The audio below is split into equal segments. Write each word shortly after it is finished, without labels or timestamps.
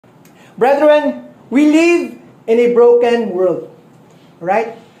Brethren, we live in a broken world,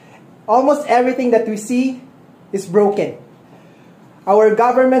 right? Almost everything that we see is broken. Our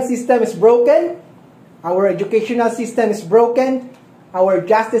government system is broken. Our educational system is broken. Our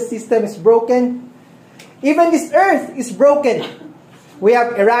justice system is broken. Even this earth is broken. We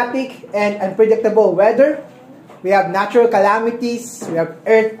have erratic and unpredictable weather. We have natural calamities. We have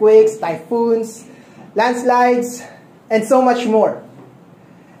earthquakes, typhoons, landslides, and so much more.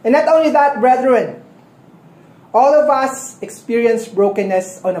 And not only that, brethren, all of us experience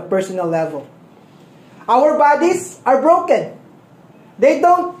brokenness on a personal level. Our bodies are broken. They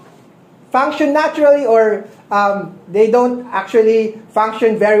don't function naturally, or they don't actually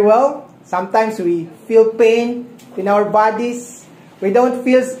function very well. Sometimes we feel pain in our bodies. We don't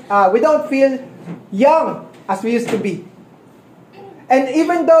feel young as we used to be. And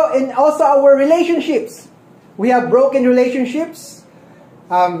even though in also our relationships, we have broken relationships.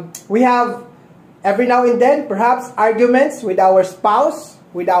 We have every now and then perhaps arguments with our spouse,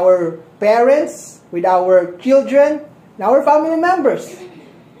 with our parents, with our children, and our family members.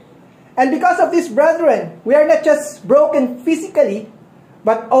 And because of this, brethren, we are not just broken physically,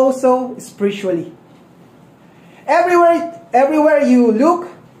 but also spiritually. Everywhere you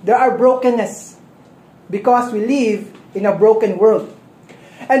look, there are brokenness, because we live in a broken world.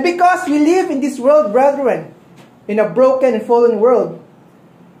 And because we live in this world, brethren, in a broken and fallen world,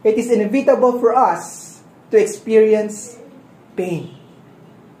 it is inevitable for us to experience pain.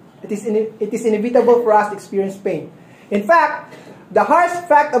 It is inevitable for us to experience pain. In fact, the harsh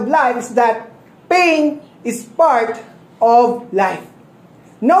fact of life is that pain is part of life.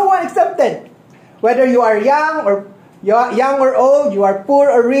 No one accepted. Whether you are young or old, you are poor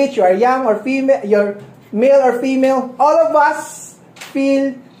or rich, you are young or female, you're male or female, all of us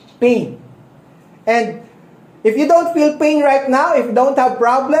feel pain. And if you don't feel pain right now, if you don't have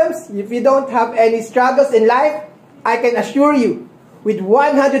problems, if you don't have any struggles in life, I can assure you with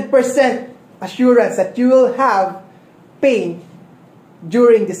 100% assurance that you will have pain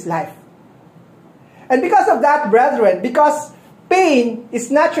during this life. And because of that, brethren, because pain is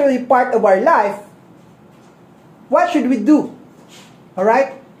naturally part of our life, what should we do?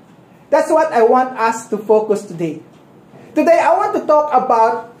 Alright? That's what I want us to focus today. Today, I want to talk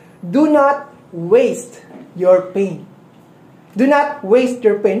about do not waste your pain. Do not waste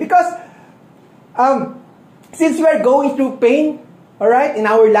your pain. Because since we are going through pain, alright, in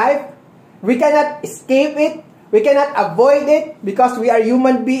our life, we cannot escape it. We cannot avoid it because we are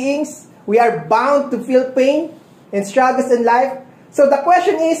human beings. We are bound to feel pain and struggles in life. So the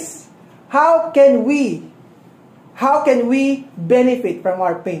question is, how can we benefit from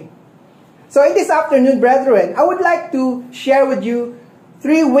our pain? So in this afternoon, brethren, I would like to share with you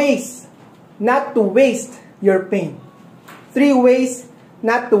 3 ways not to waste your pain. 3 ways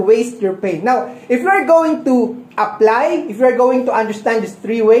not to waste your pain. Now, if you are going to apply, if you are going to understand these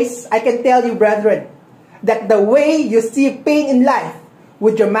 3 ways, I can tell you, brethren, that the way you see pain in life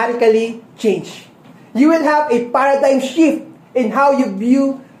would dramatically change. You will have a paradigm shift in how you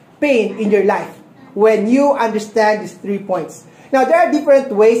view pain in your life when you understand these 3 points. Now, there are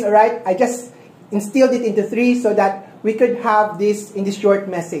different ways, alright? I just instilled it into 3 so that we could have this in this short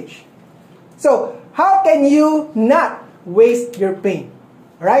message. So, how can you not waste your pain?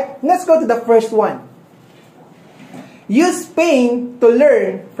 Alright? Let's go to the first one. Use pain to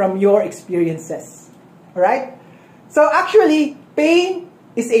learn from your experiences. Alright? So, actually, pain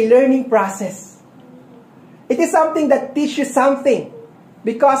is a learning process. It is something that teaches something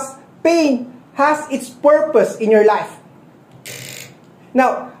because pain has its purpose in your life.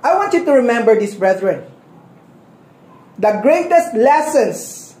 Now, I want you to remember this, brethren. The greatest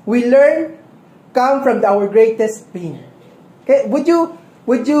lessons we learn come from our greatest pain. Okay? Would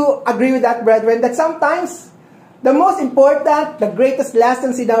you agree with that, brethren? That sometimes the most important, the greatest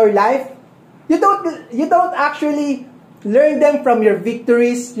lessons in our life, you don't actually learn them from your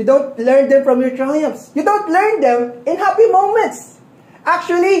victories. You don't learn them from your triumphs. You don't learn them in happy moments.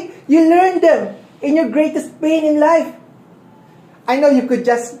 Actually, you learn them in your greatest pain in life. I know you could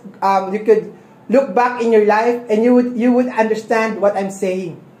just you could look back in your life and you would understand what I'm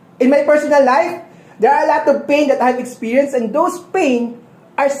saying. In my personal life, there are a lot of pain that I've experienced, and those pain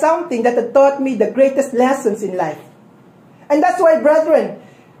are something that have taught me the greatest lessons in life. And that's why, brethren,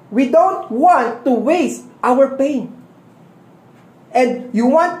 we don't want to waste our pain. And you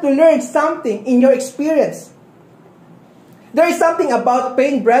want to learn something in your experience. There is something about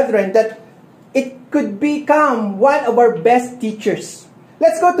pain, brethren, that it could become one of our best teachers.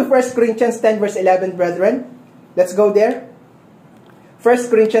 Let's go to 1 Corinthians 10 verse 11, brethren. Let's go there. 1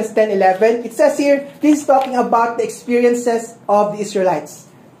 Corinthians 10:11. It says here, this is talking about the experiences of the Israelites.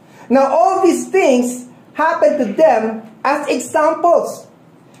 Now, all these things happened to them as examples,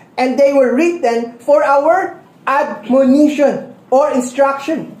 and they were written for our admonition or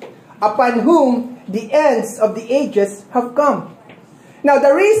instruction, upon whom the ends of the ages have come. Now,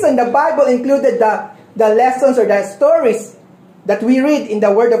 the reason the Bible included the lessons or the stories that we read in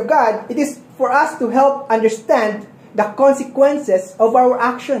the Word of God, it is for us to help understand the consequences of our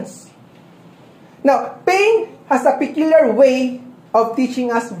actions. Now, pain has a peculiar way of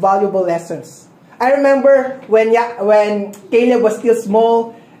teaching us valuable lessons. I remember when Caleb was still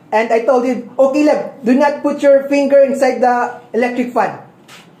small, and I told him, "Oh, Caleb, do not put your finger inside the electric fan."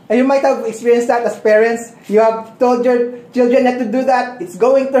 And you might have experienced that as parents. You have told your children not to do that. It's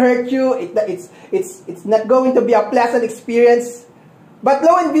going to hurt you. It's not going to be a pleasant experience. But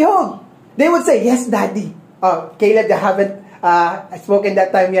lo and behold, they would say, "Yes, Daddy." Oh, Caleb, they haven't spoken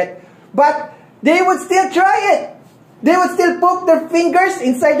that time yet. But they would still try it. They would still poke their fingers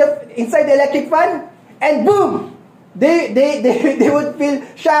inside the electric fan, and boom! They would feel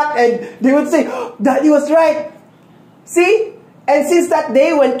shocked, and they would say, "Oh, Daddy was right." See? And since that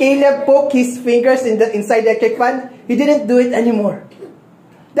day when Caleb poked his fingers inside the electric fan, he didn't do it anymore.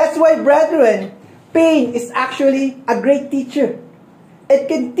 That's why, brethren, pain is actually a great teacher. It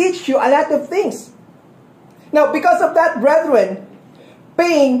can teach you a lot of things. Now, because of that, brethren,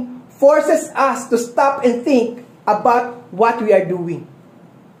 pain forces us to stop and think about what we are doing.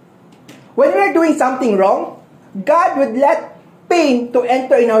 When we are doing something wrong, God would let pain to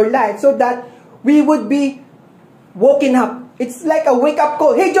enter in our life so that we would be woken up. It's like a wake-up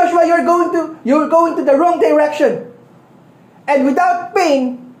call. "Hey, Joshua, you're going to the wrong direction." And without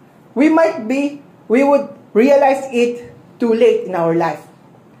pain, we would realize it too late in our life.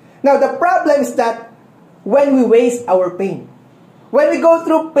 Now, the problem is that when we waste our pain, when we go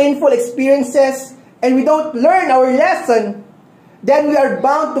through painful experiences and we don't learn our lesson, then we are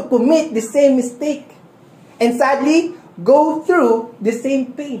bound to commit the same mistake and sadly go through the same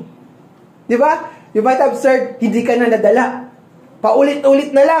pain. Di ba? You might have said, "Hindi ka na nadala.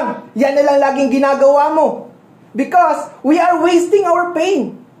 Paulit-ulit na lang. Yan na lang laging ginagawa mo." Because we are wasting our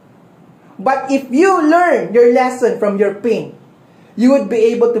pain. But if you learn your lesson from your pain, you would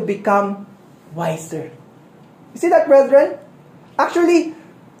be able to become wiser. You see that, brethren? Actually,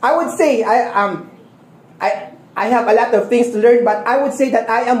 I would say I have a lot of things to learn, but I would say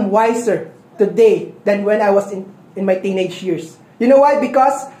that I am wiser today than when I was in my teenage years. You know why?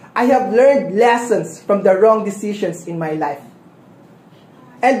 Because I have learned lessons from the wrong decisions in my life.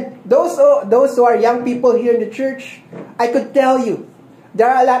 And those who are young people here in the church, I could tell you,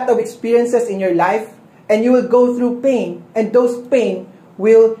 there are a lot of experiences in your life, and you will go through pain, and those pain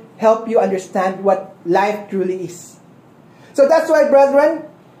will help you understand what life truly is. So that's why, brethren,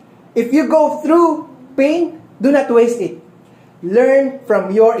 if you go through pain, do not waste it. Learn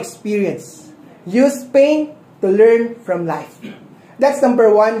from your experience. Use pain to learn from life. That's number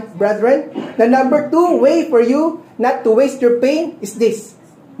one, brethren. The number two way for you not to waste your pain is this.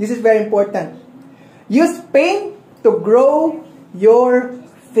 This is very important. Use pain to grow your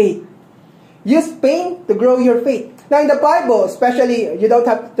faith. Use pain to grow your faith. Now in the Bible, especially, you don't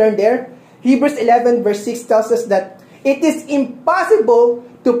have to turn there, Hebrews 11 verse 6 tells us that it is impossible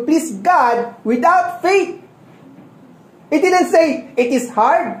to please God without faith. It didn't say it is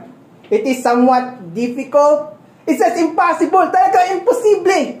hard, it is somewhat difficult. It says impossible, talaga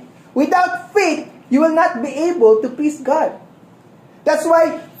imposible. Without faith, you will not be able to please God. That's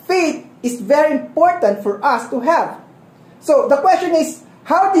why faith is very important for us to have. So the question is,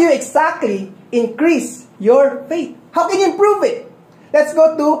 how do you exactly increase your faith? How can you improve it? Let's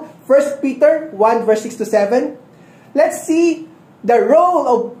go to 1 Peter 1 verse 6 to 7. Let's see the role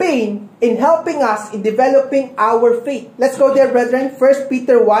of pain in helping us in developing our faith. Let's go there, brethren. 1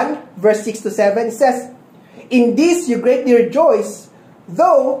 Peter 1 verse 6 to 7. It says, "In this you greatly rejoice,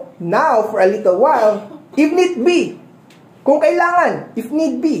 though now for a little while, if need be," kung kailangan, if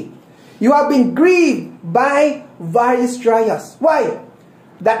need be, "you have been grieved by various trials." Why?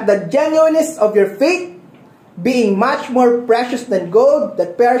 "That the genuineness of your faith, being much more precious than gold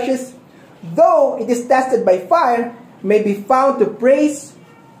that perishes, though it is tested by fire, may be found to praise,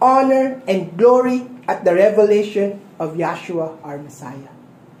 honor, and glory at the revelation of Yahshua our Messiah."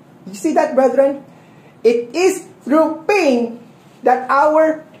 You see that, brethren? It is through pain that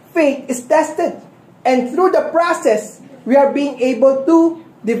our faith is tested. And through the process, we are being able to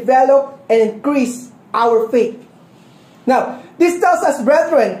develop and increase our faith. Now, this tells us,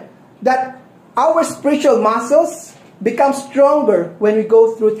 brethren, that our spiritual muscles become stronger when we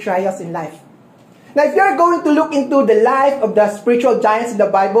go through trials in life. Now, if you're going to look into the life of the spiritual giants in the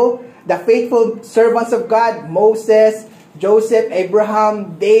Bible, the faithful servants of God, Moses, Joseph,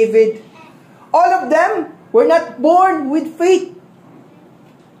 Abraham, David, all of them were not born with faith.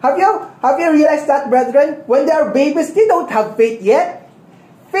 Have you realized that, brethren? When they are babies, they don't have faith yet.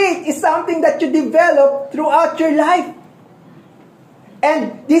 Faith is something that you develop throughout your life.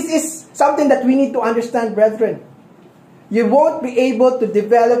 And this is something that we need to understand, brethren. You won't be able to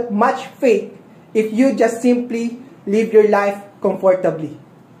develop much faith if you just simply live your life comfortably.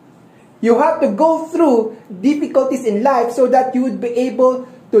 You have to go through difficulties in life so that you would be able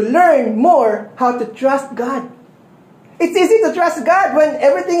to learn more how to trust God. It's easy to trust God when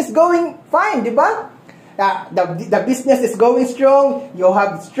everything is going fine, di ba? The business is going strong. You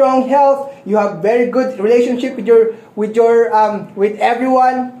have strong health. You have very good relationship with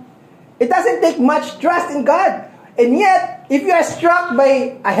everyone. It doesn't take much trust in God. And yet, if you are struck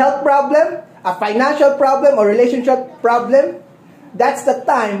by a health problem, a financial problem, or relationship problem, that's the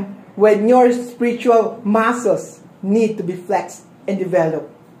time when your spiritual muscles need to be flexed and developed.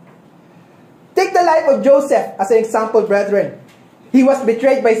 Take the life of Joseph as an example, brethren. He was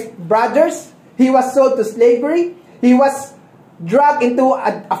betrayed by his brothers. He was sold to slavery. He was dragged into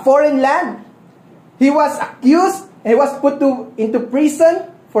a foreign land. He was accused. He was put into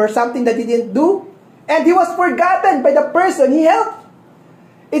prison for something that he didn't do. And he was forgotten by the person he helped.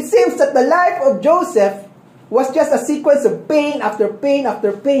 It seems that the life of Joseph was just a sequence of pain after pain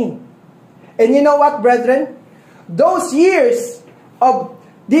after pain. And you know what, brethren? Those years of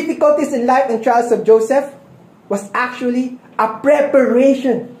difficulties in life and trials of Joseph was actually a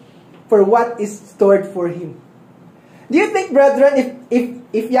preparation for what is stored for him. Do you think, brethren,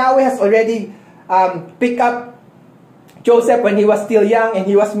 if Yahweh has already picked up Joseph when he was still young and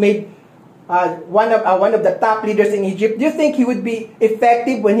he was made one of the top leaders in Egypt, do you think he would be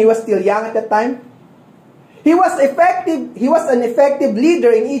effective when he was still young at that time? He was effective. He was an effective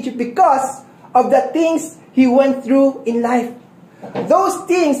leader in Egypt because of the things he went through in life. Those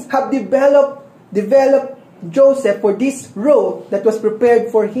things have developed Joseph for this role that was prepared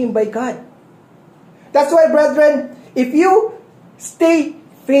for him by God. That's why, brethren, if you stay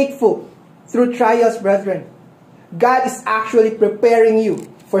faithful through trials, brethren, God is actually preparing you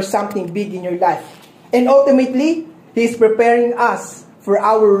for something big in your life. And ultimately, He is preparing us for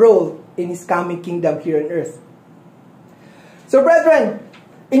our role in His coming kingdom here on earth. So, brethren,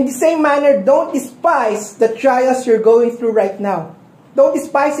 in the same manner, don't despise the trials you're going through right now. Don't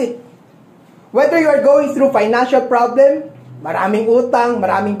despise it. Whether you are going through financial problem, maraming utang,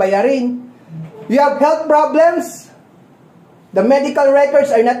 maraming bayarin, you have health problems, the medical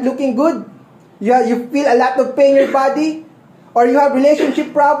records are not looking good, you feel a lot of pain in your body, or you have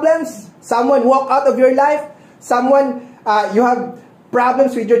relationship problems, someone walk out of your life, you have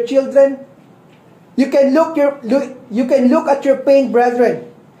problems with your children, you can look at your pain, brethren,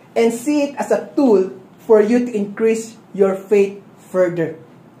 and see it as a tool for you to increase your faith further.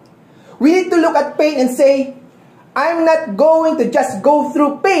 We need to look at pain and say, I'm not going to just go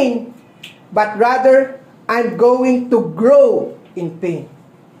through pain, but rather, I'm going to grow in pain.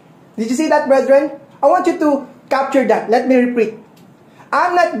 Did you see that, brethren? I want you to capture that. Let me repeat.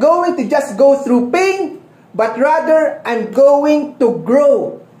 I'm not going to just go through pain, but rather, I'm going to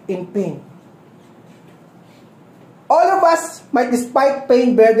grow in pain. All of us might despise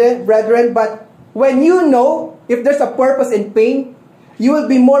pain, brethren, but when you know if there's a purpose in pain, you will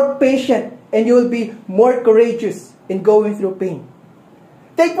be more patient and you will be more courageous in going through pain.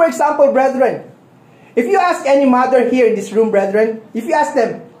 Take, for example, brethren, if you ask any mother here in this room, brethren, if you ask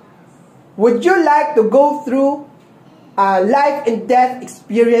them, would you like to go through a life and death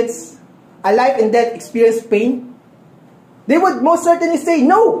experience pain? They would most certainly say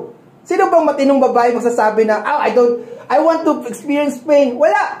no. Sino bang matinong babae magsasabi na, I want to experience pain?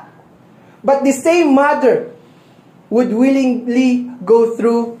 Wala. But the same mother would willingly go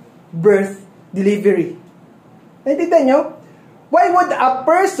through birth, delivery. Naintindihan nyo? Why would a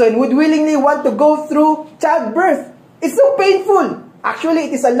person would willingly want to go through childbirth? It's so painful. Actually,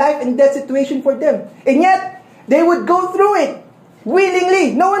 it is a life and death situation for them. And yet, they would go through it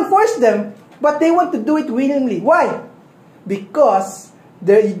willingly. No one forced them, but they want to do it willingly. Why? Because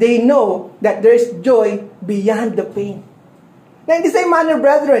they know that there is joy beyond the pain. Now, in the same manner,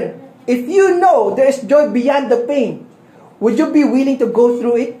 brethren, if you know there is joy beyond the pain, would you be willing to go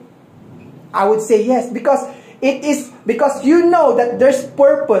through it? I would say yes, because you know that there's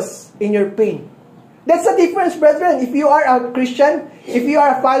purpose in your pain. That's the difference, brethren. If you are a Christian, if you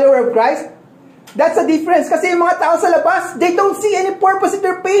are a follower of Christ, that's the difference. Kasi yung mga tao sa labas, they don't see any purpose in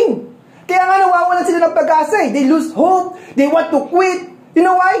their pain. Kaya nga nawawalan sila ng pag-asa eh. They lose hope. They want to quit. You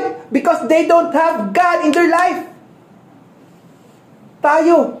know why? Because they don't have God in their life.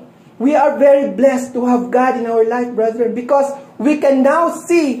 Tayo, we are very blessed to have God in our life, brethren, because we can now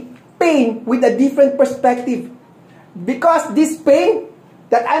see pain with a different perspective. Because this pain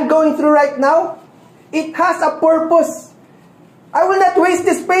that I'm going through right now, it has a purpose. I will not waste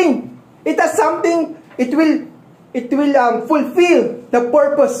this pain. It has something, it will fulfill the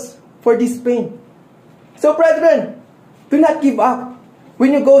purpose for this pain. So brethren, do not give up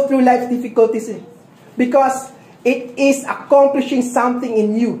when you go through life's difficulties, because it is accomplishing something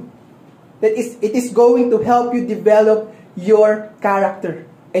in you. That is, it is going to help you develop your character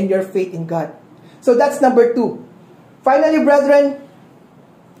and your faith in God. So that's number 2. Finally, brethren,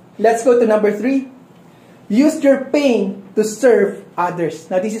 let's go to number 3. Use your pain to serve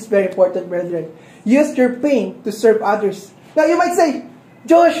others. Now, this is very important, brethren. Use your pain to serve others. Now, you might say,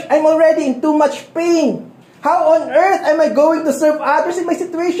 Josh, I'm already in too much pain. How on earth am I going to serve others in my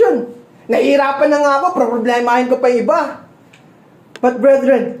situation? Nahihirapan na nga ako, problemahin ko pa iba. But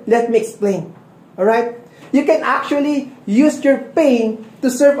brethren, let me explain. Alright? You can actually use your pain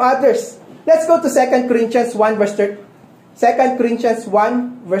to serve others. Let's go to 2 Corinthians 1 verse 3. 2 Corinthians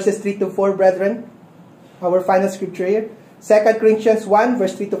 1 verses 3 to 4, brethren. Our final scripture here. 2 Corinthians 1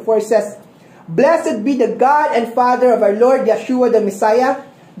 verse 3 to 4 says, Blessed be the God and Father of our Lord Yeshua the Messiah,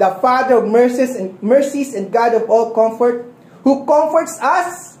 the Father of mercies and God of all comfort, who comforts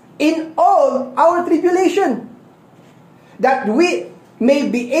us in all our tribulation, that we may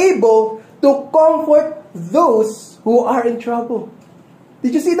be able to comfort those who are in trouble.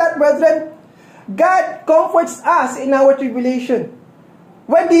 Did you see that, brethren? God comforts us in our tribulation.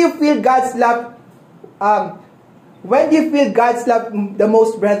 When do you feel God's love? When do you feel God's love the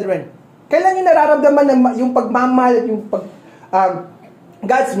most, brethren? Kailan yung nararamdaman yung pagmamahal at yung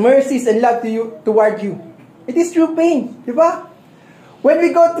God's mercies and love to you, toward you? It is through pain, di ba? When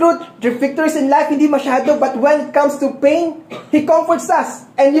we go through the victories in life, hindi masyado, but when it comes to pain, He comforts us.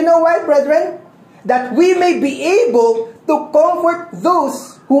 And you know why, brethren? That we may be able to comfort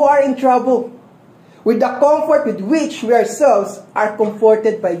those who are in trouble with the comfort with which we ourselves are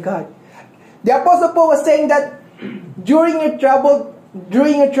comforted by God. The Apostle Paul was saying that during your trouble,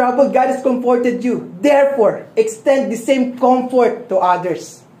 God has comforted you. Therefore, extend the same comfort to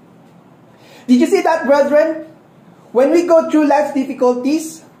others. Did you see that, brethren? When we go through life's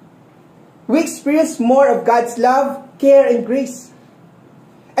difficulties, we experience more of God's love, care, and grace.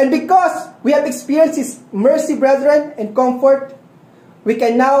 And because we have experienced His mercy, brethren, and comfort, we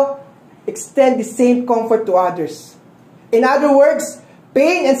can now extend the same comfort to others. In other words,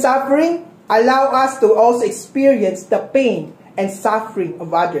 pain and suffering allow us to also experience the pain and suffering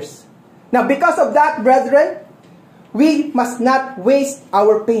of others. Now, because of that, brethren, we must not waste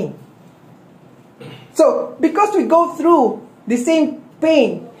our pain. So, because we go through the same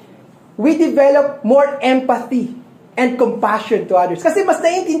pain, we develop more empathy and compassion to others. Kasi mas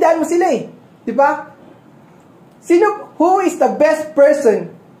naiintindihan mo sila eh. Di ba? Who is the best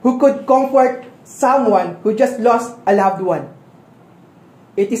person who could comfort someone who just lost a loved one?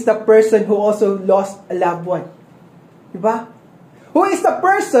 It is the person who also lost a loved one. Di ba? Who is the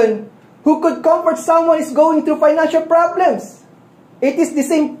person who could comfort someone who is going through financial problems? It is the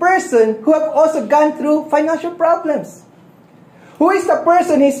same person who have also gone through financial problems. Who is the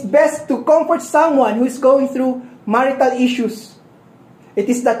person who is best to comfort someone who is going through marital issues? It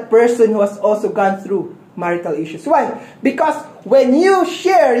is that person who has also gone through marital issues. Why? Because when you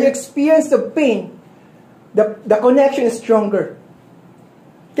share your experience of pain, the connection is stronger.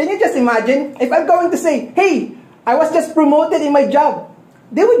 Can you just imagine? If I'm going to say, hey, I was just promoted in my job,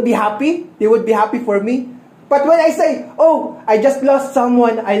 they would be happy. They would be happy for me. But when I say, oh, I just lost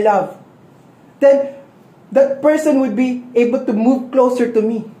someone I love, then that person would be able to move closer to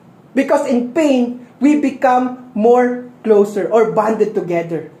me. Because in pain, we become more closer or bonded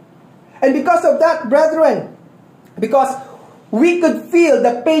together. And because of that, brethren, because we could feel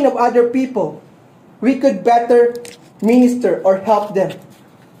the pain of other people, we could better minister or help them.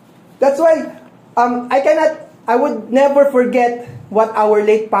 That's why I would never forget what our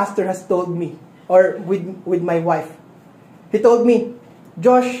late pastor has told me, or with my wife. He told me,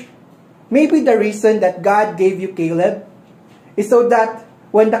 Josh, maybe the reason that God gave you Caleb is so that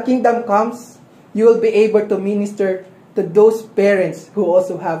when the kingdom comes, you will be able to minister to those parents who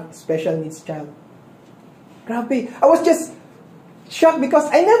also have special needs child. Grabe. I was just shocked because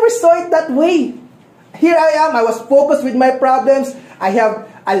I never saw it that way. Here I am, I was focused with my problems. I have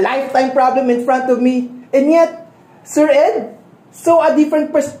a lifetime problem in front of me. And yet, Sir Ed saw a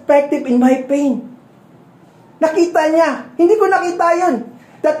different perspective in my pain. Nakita niya. Hindi ko nakita yun.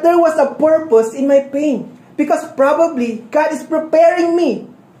 That there was a purpose in my pain. Because probably, God is preparing me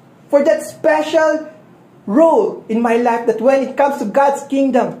for that special role in my life that when it comes to God's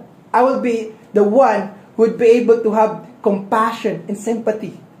kingdom, I will be the one who would be able to have compassion and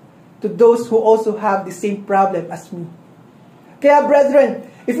sympathy to those who also have the same problem as me. Kaya brethren,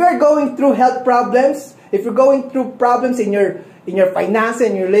 if you are going through health problems, if you're going through problems in your finances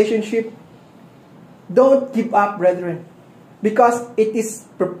and your relationship, don't give up, brethren, because it is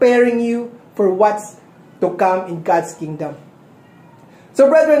preparing you for what's to come in God's kingdom. So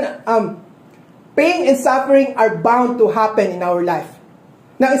brethren, pain and suffering are bound to happen in our life.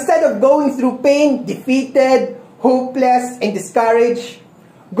 Now, instead of going through pain, defeated, hopeless, and discouraged,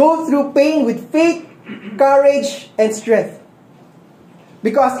 go through pain with faith, courage, and strength.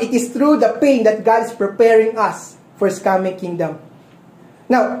 Because it is through the pain that God is preparing us for His coming kingdom.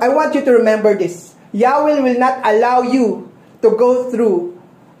 Now, I want you to remember this. Yahweh will not allow you to go through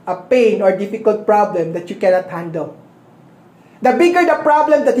a pain or difficult problem that you cannot handle. The bigger the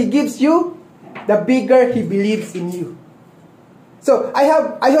problem that He gives you, the bigger He believes in you. So I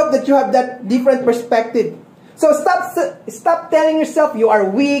hope that you have that different perspective. So stop telling yourself you are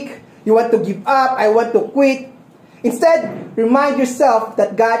weak, you want to give up, I want to quit. Instead, remind yourself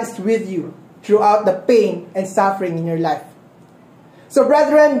that God is with you throughout the pain and suffering in your life. So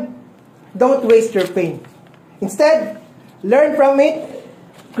brethren, don't waste your pain. Instead, learn from it,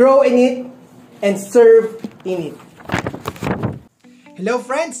 grow in it, and serve in it. Hello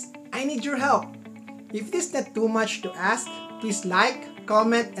friends, I need your help. If this is not too much to ask, please like,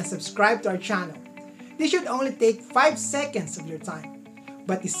 comment, and subscribe to our channel. This should only take 5 seconds of your time.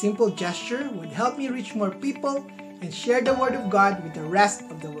 But this simple gesture would help me reach more people and share the Word of God with the rest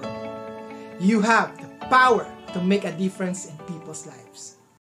of the world. You have the power to make a difference in people's lives.